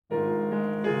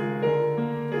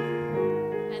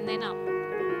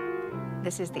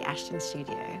This is the Ashton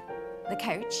studio. The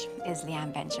coach is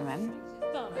Leanne Benjamin.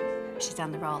 She's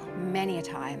done the role many a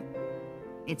time.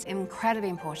 It's incredibly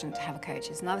important to have a coach.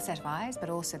 It's another set of eyes, but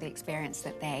also the experience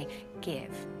that they give.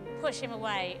 Push him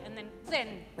away, and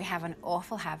then... We have an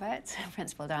awful habit,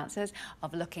 principal dancers,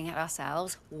 of looking at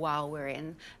ourselves while we're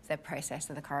in the process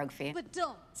of the choreography. But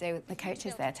don't. So the coach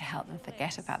is there to help them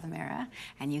forget about the mirror,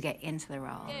 and you get into the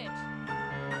role. Good.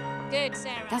 Good,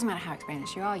 Sarah. Doesn't matter how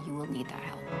experienced you are, you will need that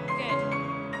help. Good.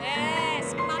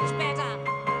 Yes, much better.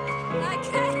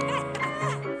 Okay.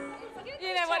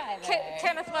 You know what?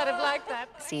 Kenneth might have liked that.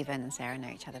 Stephen and Sarah know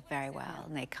each other very well,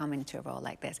 and they come into a role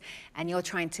like this, and you're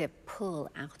trying to pull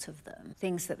out of them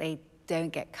things that they don't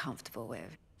get comfortable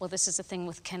with. Well, this is the thing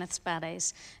with Kenneth's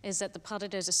ballets, is that the pas de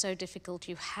deux are so difficult,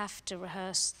 you have to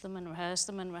rehearse them and rehearse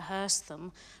them and rehearse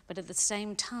them, but at the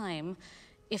same time,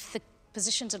 if the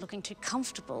positions are looking too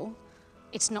comfortable,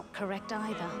 it's not correct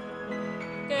either.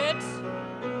 Good.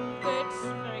 Good.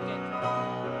 Very good.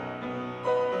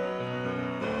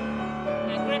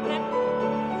 Now grip them.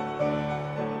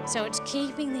 So it's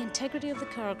keeping the integrity of the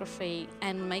choreography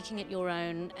and making it your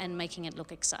own and making it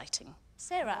look exciting.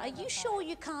 Sarah, are you sure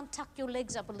you can't tuck your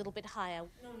legs up a little bit higher?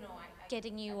 No,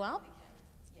 getting you up?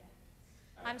 Yeah.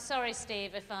 I'm sorry,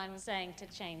 Steve, if I'm saying to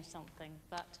change something,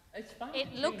 but it's fine.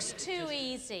 It looks too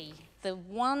easy. The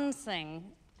one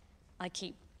thing I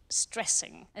keep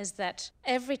stressing is that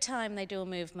every time they do a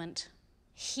movement,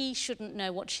 he shouldn't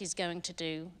know what she's going to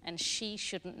do, and she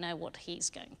shouldn't know what he's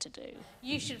going to do.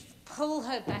 You should pull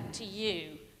her back to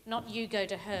you, not you go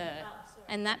to her.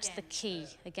 And that's the key,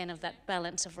 again, of that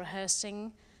balance of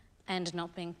rehearsing and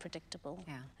not being predictable.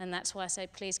 Yeah. And that's why I say,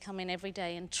 please come in every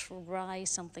day and try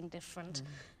something different.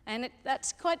 And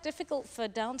that's quite difficult for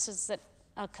dancers that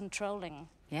are controlling.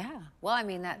 Yeah. Well, I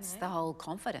mean, that's the whole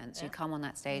confidence. You come on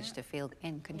that stage to feel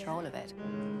in control of it.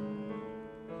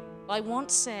 I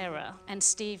want Sarah and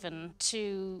Stephen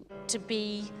to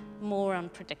be more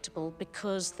unpredictable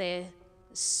because they're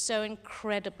so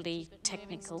incredibly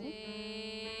technical.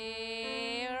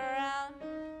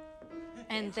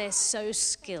 And they're so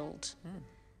skilled.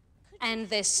 And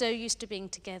they're so used to being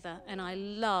together, and I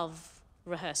love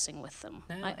rehearsing with them.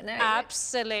 I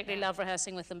absolutely love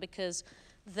rehearsing with them because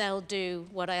they'll do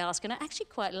what I ask, and I actually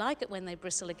quite like it when they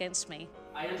bristle against me.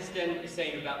 I understand what you're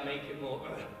saying about make it more...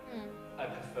 I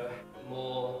prefer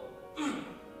more...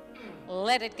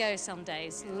 Let it go some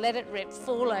days. Let it rip,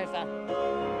 fall over.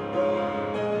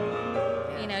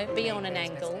 You know, be on an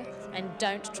angle, and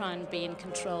don't try and be in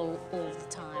control all the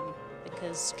time,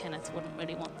 because Kenneth wouldn't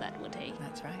really want that, would he?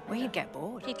 That's right. Well, he'd get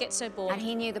bored. He'd get so bored. And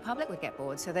he knew the public would get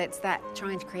bored, so that's that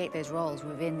trying to create those roles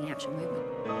within the actual movement.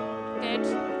 Good.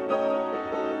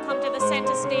 Come to the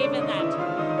centre, Steve, in that.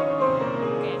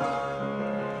 Good.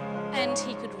 And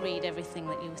he could read everything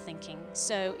that you were thinking.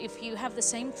 So if you have the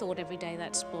same thought every day,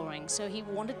 that's boring. So he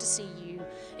wanted to see you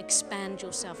expand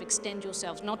yourself, extend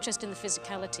yourself, not just in the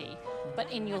physicality,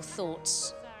 but in your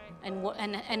thoughts and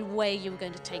where you were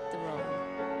going to take the role.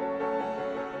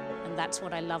 And that's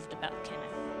what I loved about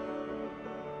Kenneth.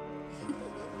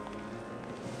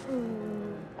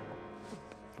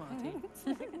 Well,